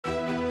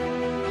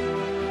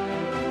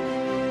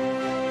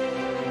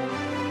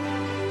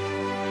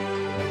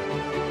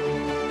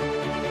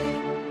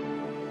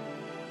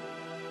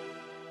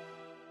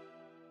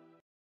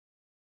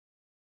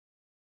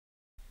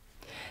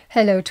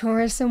Hello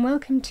Taurus, and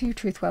welcome to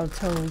Truth Well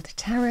Told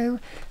Tarot.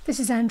 This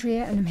is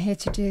Andrea and I'm here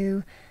to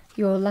do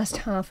your last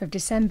half of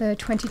December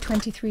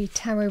 2023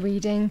 tarot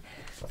reading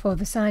for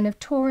the sign of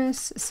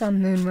Taurus,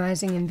 Sun, Moon,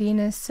 Rising and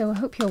Venus. So I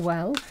hope you're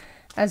well.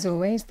 As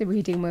always, the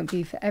reading won't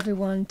be for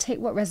everyone. Take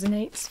what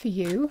resonates for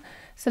you.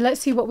 So let's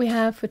see what we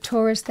have for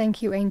Taurus.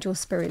 Thank you, angel,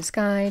 spirits,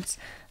 guides.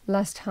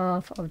 Last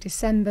half of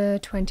December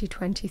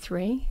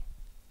 2023.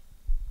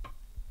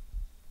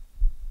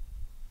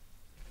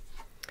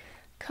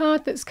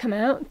 Card that's come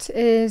out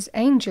is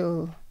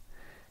Angel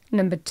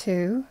number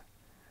 2.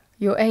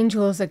 Your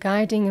angels are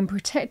guiding and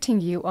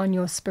protecting you on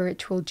your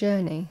spiritual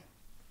journey.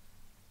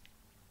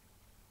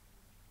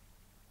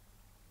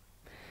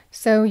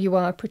 So you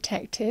are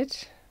protected.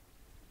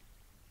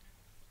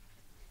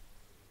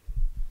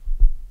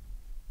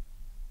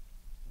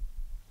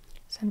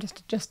 So I'm just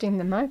adjusting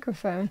the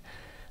microphone.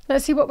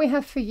 Let's see what we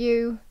have for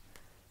you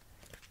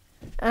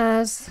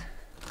as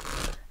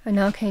an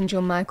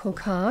Archangel Michael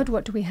card.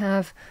 What do we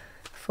have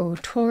for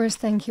Taurus?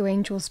 Thank you,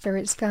 angel,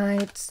 spirits,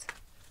 guides.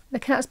 The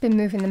cat's been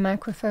moving the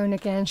microphone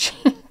again.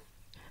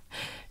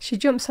 She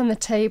jumps on the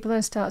table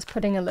and starts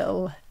putting her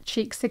little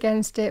cheeks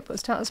against it, but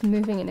starts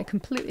moving in a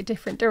completely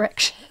different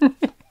direction.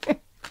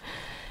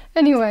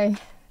 Anyway,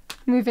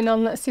 moving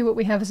on, let's see what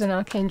we have as an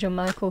Archangel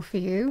Michael for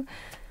you.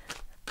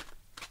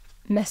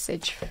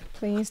 Message,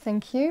 please.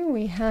 Thank you.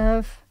 We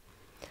have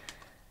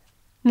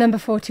number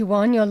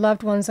 41. Your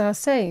loved ones are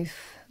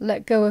safe.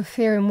 Let go of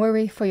fear and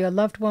worry for your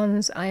loved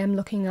ones. I am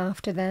looking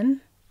after them.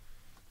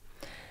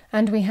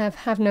 And we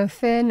have no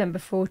fear, number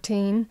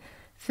 14.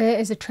 Fear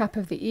is a trap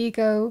of the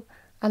ego.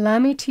 Allow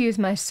me to use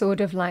my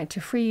sword of light to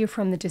free you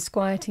from the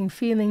disquieting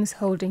feelings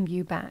holding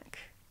you back.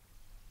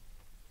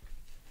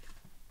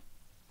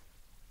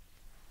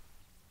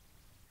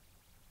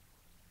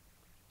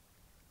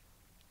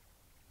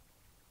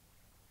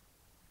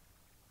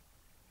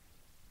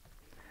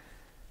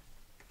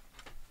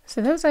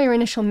 So those are your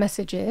initial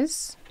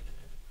messages.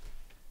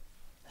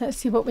 Let's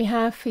see what we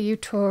have for you,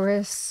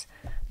 Taurus,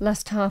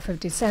 last half of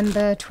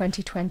December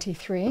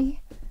 2023.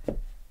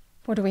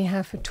 What do we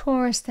have for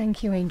Taurus?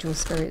 Thank you, angel,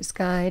 spirits,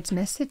 guides.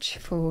 Message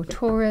for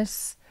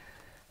Taurus,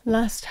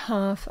 last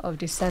half of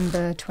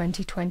December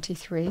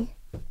 2023.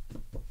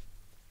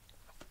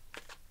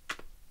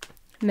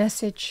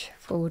 Message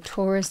for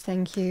Taurus,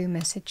 thank you.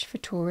 Message for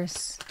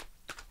Taurus.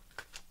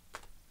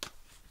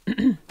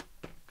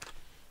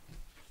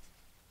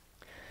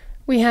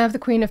 We have the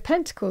Queen of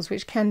Pentacles,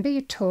 which can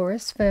be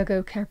Taurus,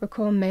 Virgo,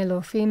 Capricorn, male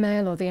or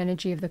female, or the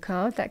energy of the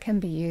card. That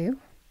can be you.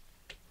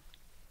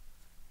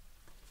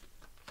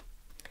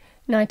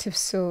 Knight of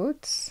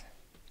Swords.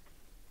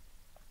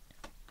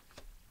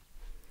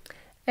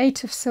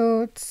 Eight of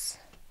Swords.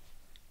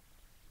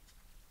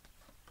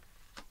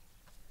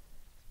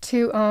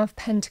 Two of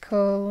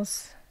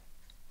Pentacles.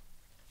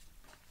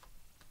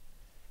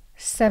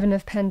 Seven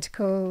of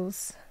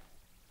Pentacles.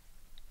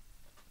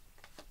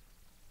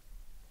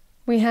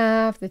 We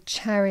have the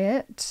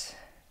Chariot,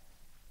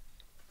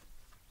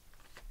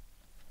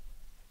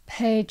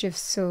 Page of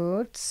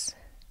Swords,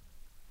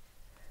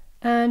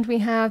 and we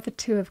have the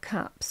Two of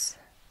Cups.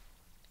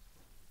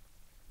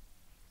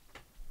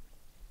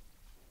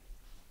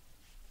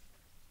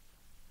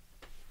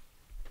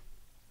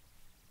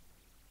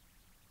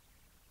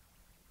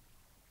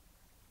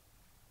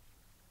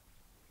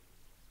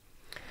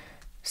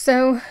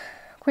 So,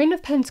 Queen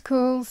of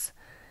Pentacles,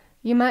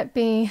 you might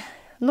be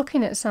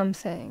looking at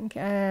something,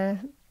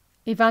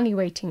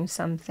 evaluating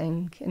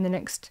something in the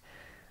next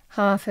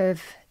half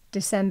of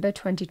December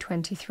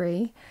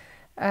 2023.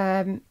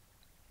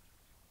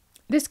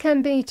 This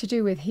can be to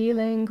do with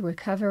healing,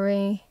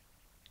 recovery.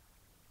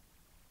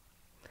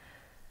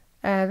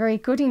 Very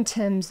good in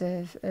terms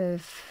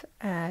of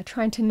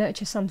trying to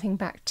nurture something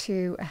back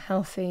to a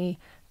healthy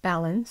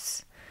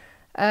balance.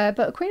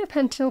 But Queen of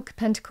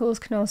Pentacles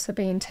can also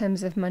be in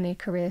terms of money,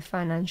 career,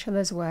 financial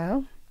as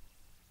well.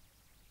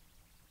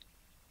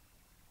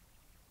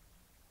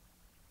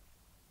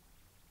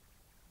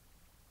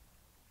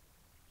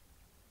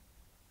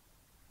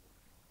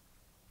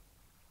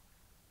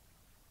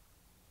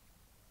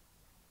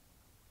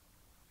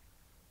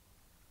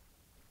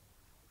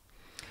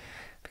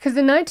 Because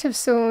the Knight of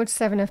Swords,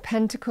 Seven of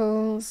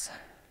Pentacles,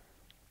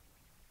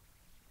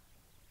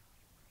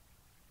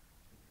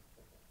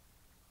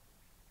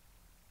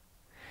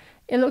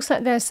 it looks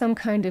like there's some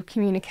kind of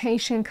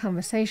communication,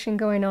 conversation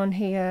going on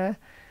here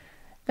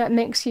that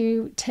makes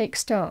you take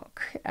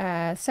stock.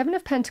 Seven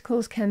of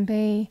Pentacles can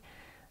be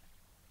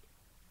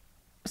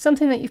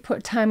something that you've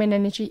put time and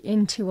energy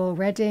into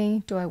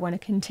already. Do I want to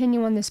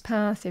continue on this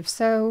path? If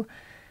so,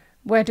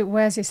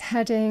 where's this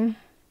heading?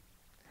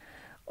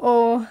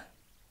 Or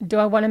do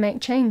I want to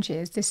make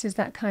changes? This is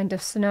that kind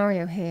of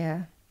scenario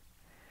here.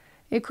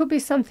 It could be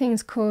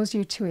something's caused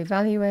you to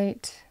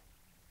evaluate.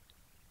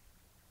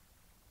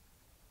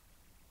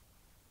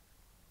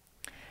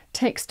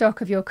 Take stock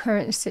of your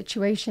current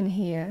situation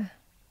here.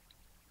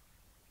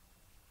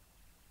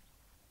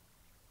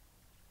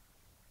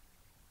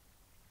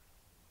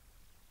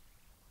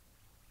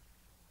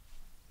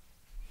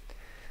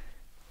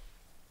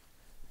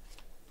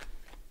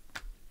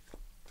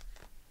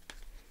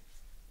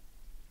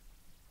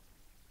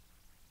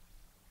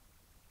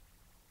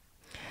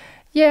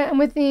 Yeah, and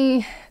with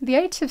the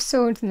Eight of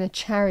Swords and the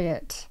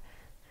Chariot,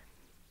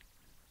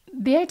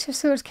 the Eight of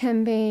Swords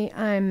can be,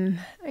 I'm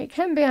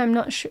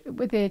not sure,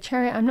 with the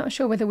Chariot, I'm not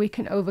sure whether we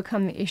can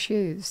overcome the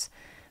issues,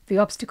 the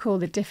obstacle,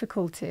 the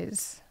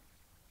difficulties,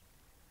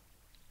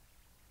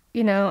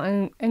 you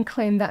know, and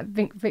claim that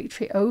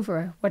victory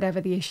over whatever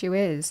the issue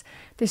is.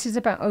 This is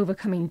about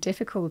overcoming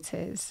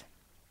difficulties.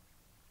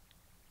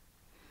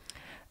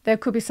 There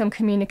could be some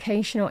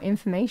communication or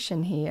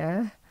information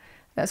here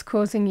that's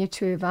causing you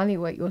to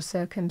evaluate your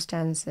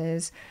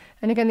circumstances.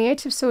 And again, the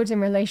Eight of Swords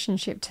in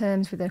relationship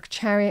terms with the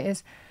Chariot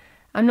is,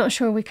 I'm not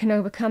sure we can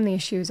overcome the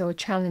issues or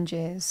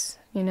challenges,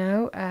 you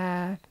know.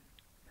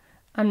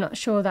 I'm not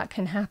sure that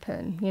can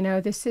happen. You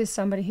know, this is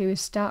somebody who is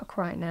stuck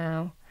right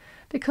now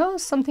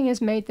because something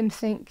has made them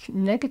think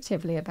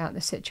negatively about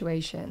the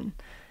situation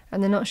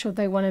and they're not sure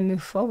they want to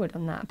move forward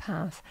on that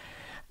path.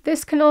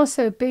 This can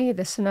also be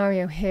the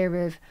scenario here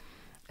of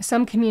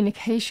some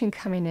communication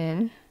coming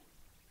in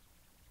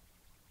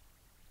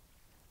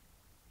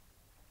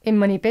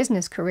money,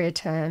 business, career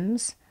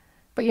terms,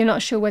 but you're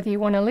not sure whether you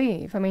want to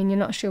leave. I mean, you're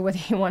not sure whether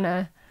you want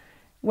to,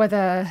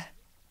 whether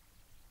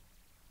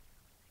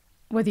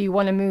you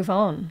want to move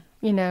on,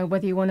 you know,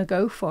 whether you want to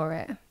go for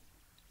it.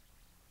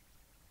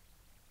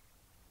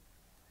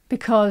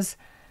 Because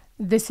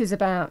this is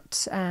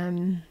about,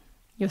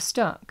 you're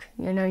stuck,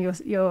 you know,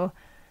 you're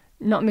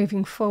not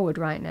moving forward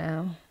right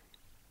now.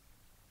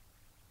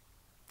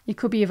 You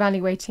could be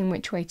evaluating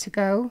which way to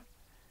go.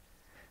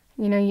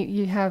 You know,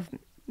 you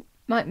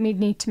might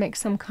need to make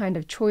some kind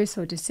of choice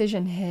or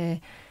decision here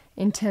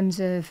in terms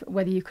of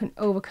whether you can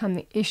overcome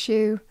the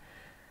issue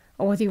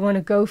or whether you want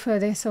to go for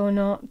this or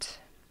not.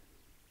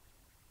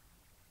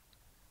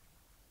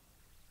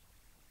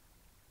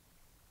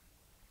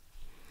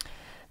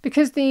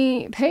 Because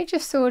the Page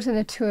of Swords and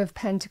the Two of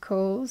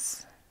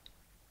Pentacles,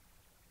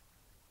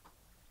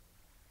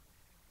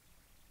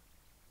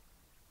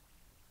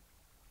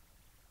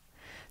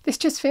 this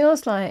just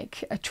feels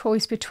like a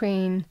choice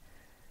between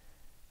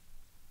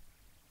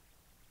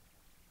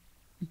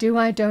do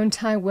I,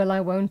 don't I, will I,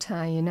 won't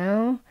I, you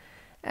know?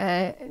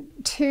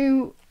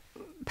 Two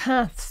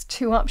paths,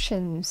 two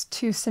options,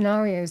 two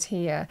scenarios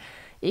here.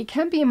 It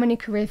can be a money,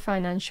 career,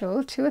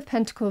 financial. Two of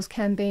Pentacles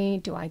can be,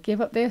 do I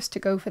give up this to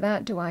go for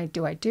that? Do I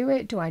do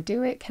it? Do I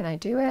do it? Can I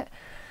do it?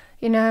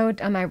 You know,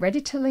 am I ready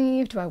to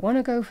leave? Do I want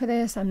to go for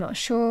this? I'm not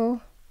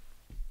sure.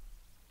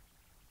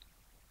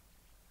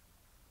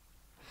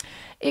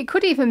 It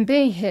could even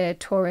be here,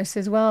 Taurus,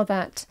 as well,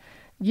 that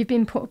you've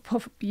been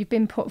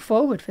put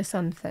forward for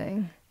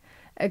something.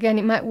 Again,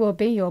 it might well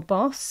be your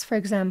boss, for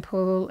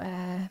example,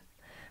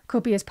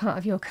 could be as part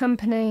of your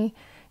company,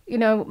 you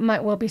know,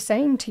 might well be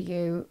saying to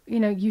you, you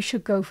know, you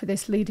should go for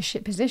this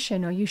leadership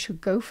position or you should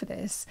go for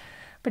this.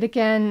 But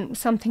again,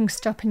 something's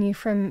stopping you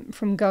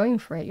from going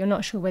for it. You're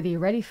not sure whether you're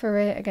ready for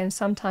it. Again,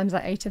 sometimes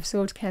that Eight of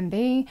Swords can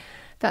be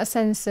that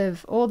sense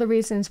of all the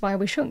reasons why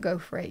we shouldn't go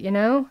for it, you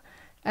know.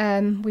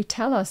 We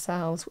tell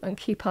ourselves and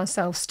keep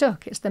ourselves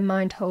stuck. It's the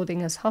mind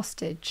holding us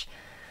hostage.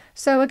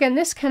 So again,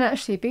 this can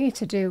actually be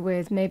to do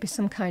with maybe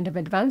some kind of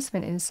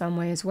advancement in some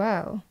way as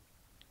well.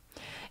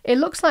 It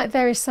looks like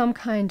there is some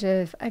kind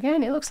of,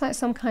 again, it looks like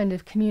some kind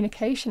of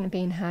communication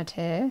being had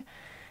here.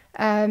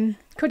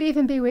 Could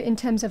even be in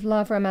terms of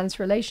love, romance,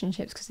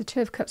 relationships, because the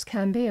Two of Cups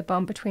can be a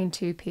bond between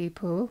two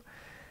people.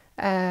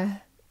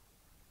 Can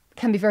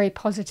be very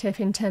positive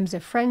in terms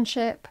of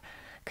friendship.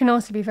 Can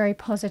also be very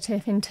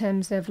positive in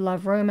terms of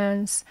love,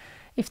 romance.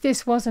 If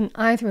this wasn't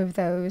either of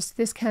those,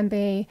 this can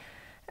be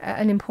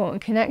an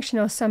important connection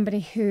or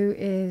somebody who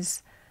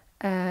is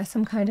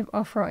some kind of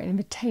offer or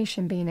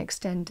invitation being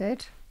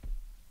extended.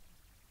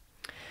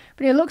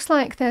 But it looks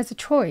like there's a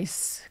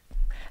choice.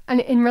 And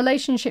in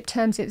relationship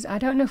terms, I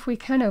don't know if we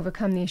can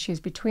overcome the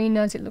issues between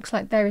us. It looks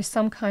like there is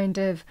some kind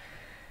of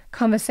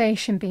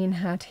conversation being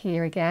had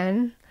here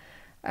again.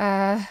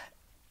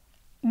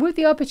 With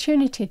the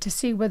opportunity to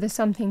see whether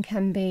something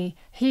can be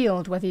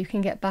healed, whether you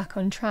can get back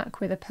on track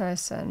with a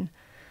person,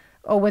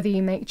 or whether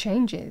you make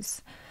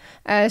changes.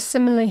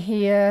 Similarly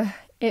here,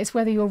 it's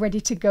whether you're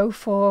ready to go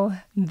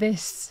for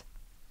this.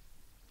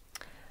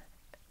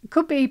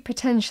 Could be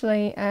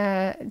potentially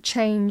a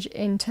change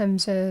in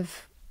terms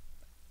of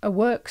a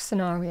work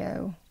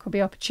scenario. Could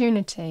be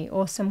opportunity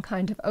or some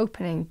kind of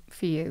opening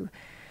for you,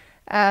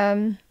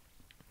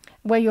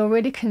 where you're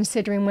really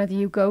considering whether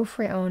you go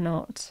for it or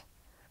not.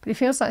 But it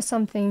feels like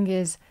something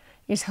is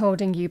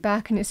holding you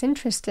back. And it's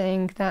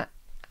interesting that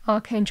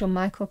Archangel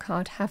Michael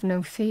card, Have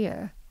No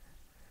Fear.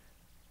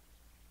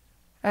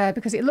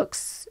 Because it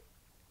looks,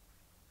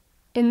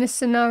 in this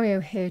scenario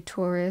here,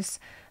 Taurus,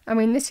 I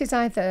mean, this is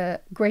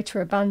either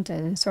greater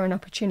abundance or an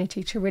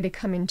opportunity to really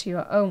come into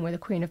your own with the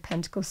Queen of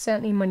Pentacles,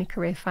 certainly money,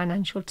 career,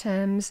 financial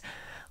terms,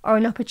 or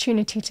an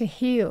opportunity to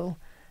heal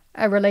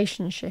a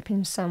relationship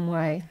in some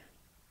way.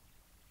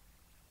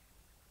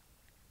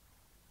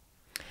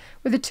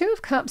 With the Two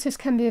of Cups, this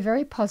can be a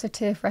very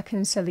positive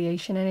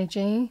reconciliation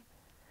energy,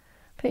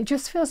 but it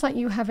just feels like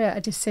you have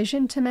a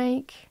decision to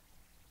make.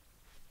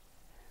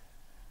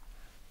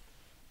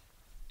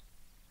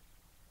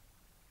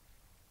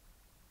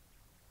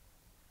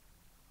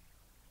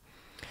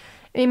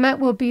 It might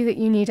well be that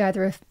you need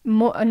either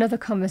another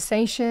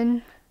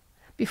conversation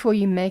before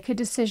you make a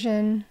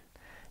decision.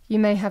 You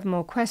may have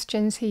more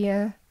questions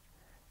here.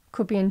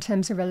 Could be in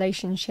terms of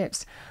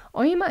relationships.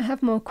 Or you might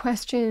have more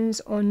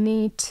questions or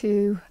need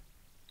to,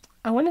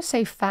 I want to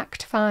say,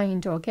 fact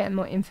find or get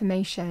more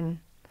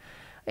information.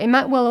 It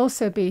might well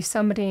also be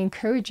somebody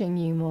encouraging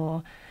you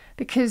more.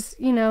 Because,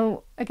 you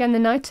know, again, the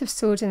Knight of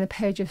Swords and the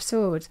Page of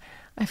Swords,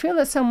 I feel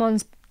that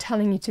someone's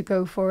telling you to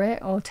go for it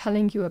or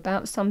telling you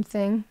about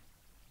something.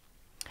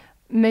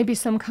 Maybe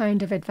some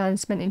kind of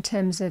advancement in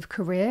terms of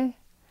career.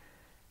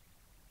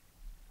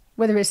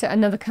 Whether it's at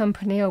another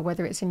company or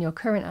whether it's in your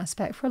current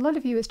aspect. For a lot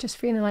of you, it's just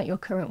feeling like your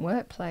current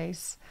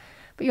workplace.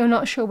 But you're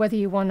not sure whether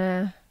you want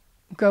to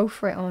go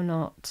for it or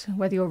not,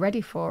 whether you're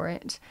ready for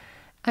it.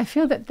 I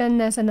feel that then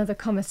there's another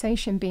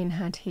conversation being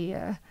had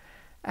here.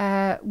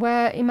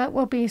 Where it might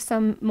well be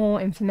some more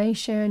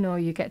information or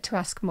you get to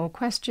ask more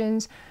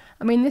questions.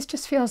 I mean, this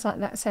just feels like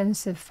that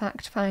sense of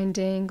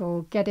fact-finding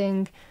or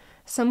getting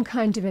some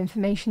kind of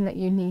information that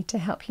you need to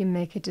help you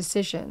make a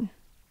decision.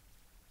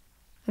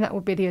 And that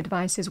would be the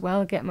advice as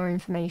well, get more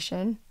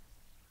information.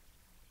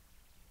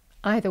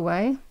 Either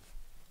way.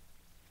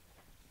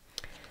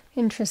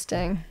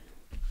 Interesting.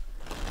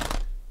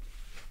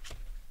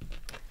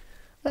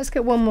 Let's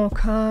get one more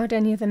card.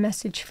 Any other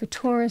message for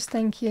Taurus?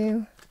 Thank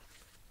you.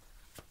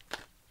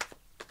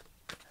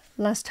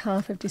 Last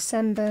half of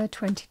December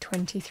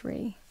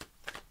 2023.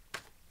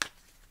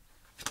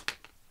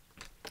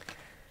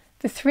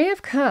 The Three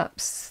of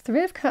Cups.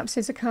 Three of Cups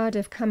is a card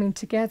of coming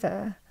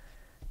together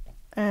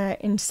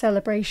in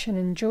celebration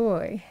and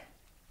joy.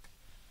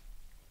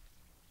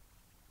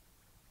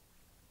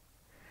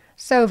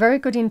 So very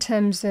good in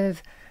terms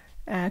of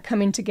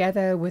coming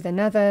together with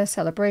another.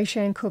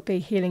 Celebration could be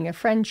healing a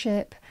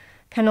friendship.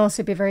 Can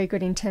also be very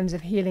good in terms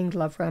of healing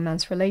love,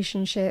 romance,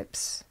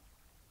 relationships.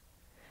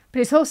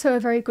 But it's also a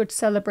very good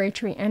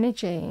celebratory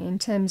energy in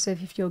terms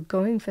of if you're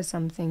going for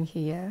something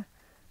here.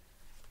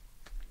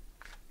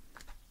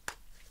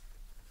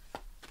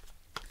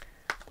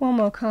 One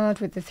more card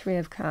with the Three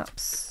of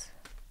Cups.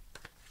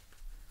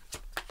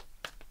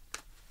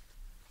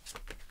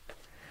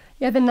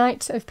 Yeah, the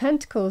Knight of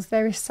Pentacles,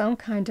 there is some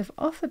kind of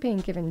offer being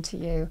given to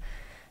you.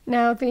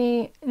 Now,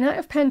 the Knight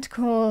of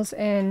Pentacles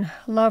in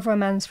love,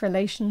 romance,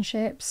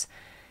 relationships,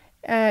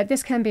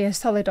 this can be a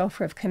solid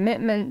offer of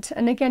commitment.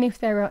 And again, if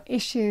there are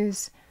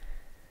issues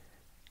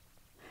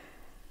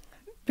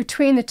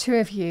between the two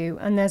of you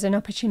and there's an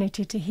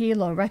opportunity to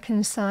heal or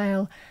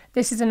reconcile,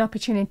 this is an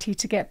opportunity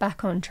to get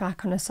back on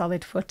track on a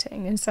solid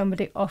footing and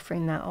somebody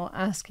offering that or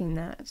asking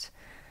that.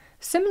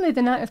 Similarly,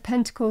 the Knight of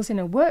Pentacles in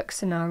a work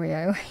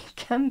scenario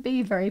can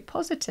be very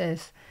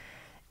positive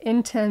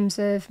in terms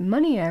of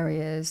money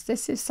areas.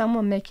 This is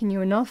someone making you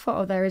an offer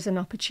or there is an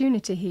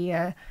opportunity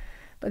here.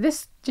 But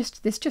this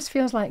just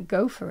feels like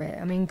go for it.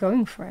 I mean,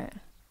 going for it.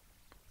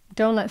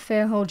 Don't let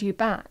fear hold you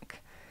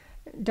back.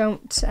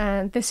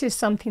 This is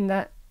something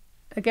that,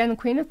 again, the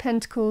Queen of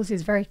Pentacles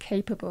is very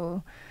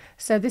capable.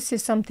 So this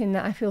is something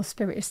that I feel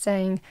Spirit is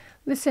saying,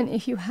 listen,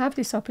 if you have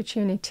this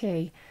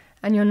opportunity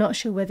and you're not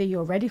sure whether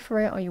you're ready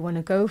for it or you want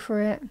to go for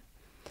it,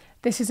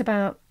 this is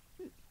about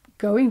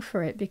going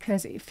for it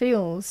because it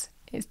feels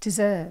it's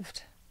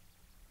deserved.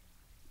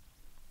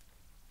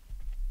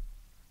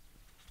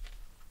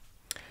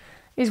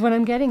 Is what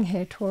I'm getting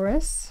here,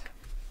 Taurus.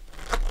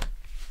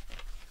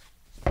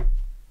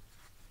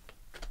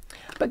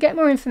 But get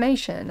more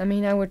information. I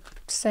mean, I would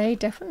say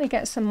definitely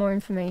get some more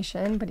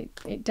information, but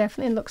it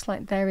definitely looks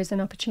like there is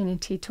an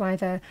opportunity to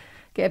either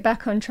get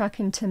back on track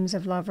in terms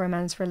of love,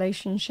 romance,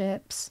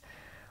 relationships,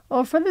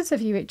 or for others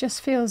of you, it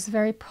just feels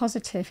very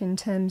positive in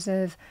terms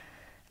of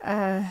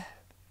a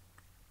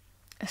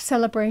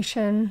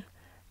celebration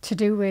to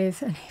do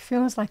with, and it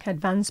feels like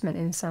advancement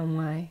in some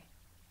way.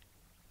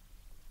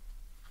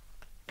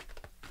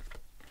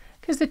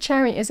 Because the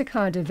Chariot is a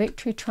card of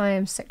victory,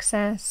 triumph,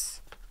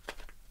 success.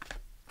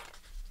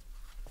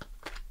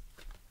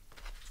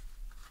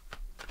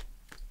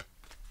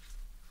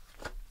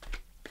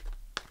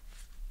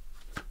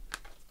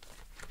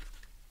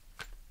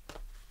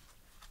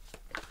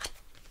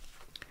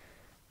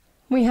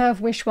 We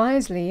have wish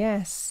wisely,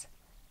 yes.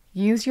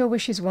 Use your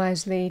wishes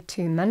wisely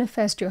to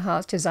manifest your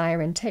heart's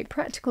desire and take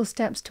practical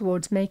steps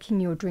towards making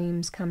your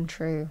dreams come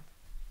true.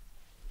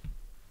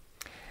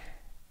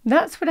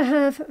 That's what I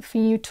have for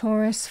you,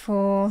 Taurus,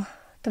 for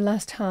the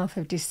last half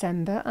of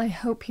December. I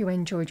hope you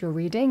enjoyed your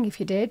reading. If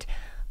you did,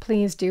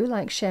 please do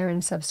like, share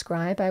and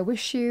subscribe. I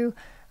wish you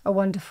a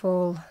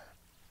wonderful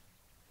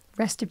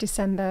rest of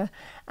December.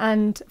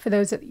 And for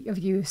those of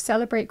you who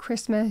celebrate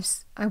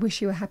Christmas, I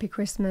wish you a happy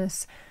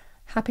Christmas,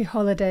 happy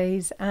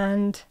holidays,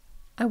 and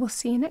I will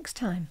see you next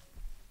time.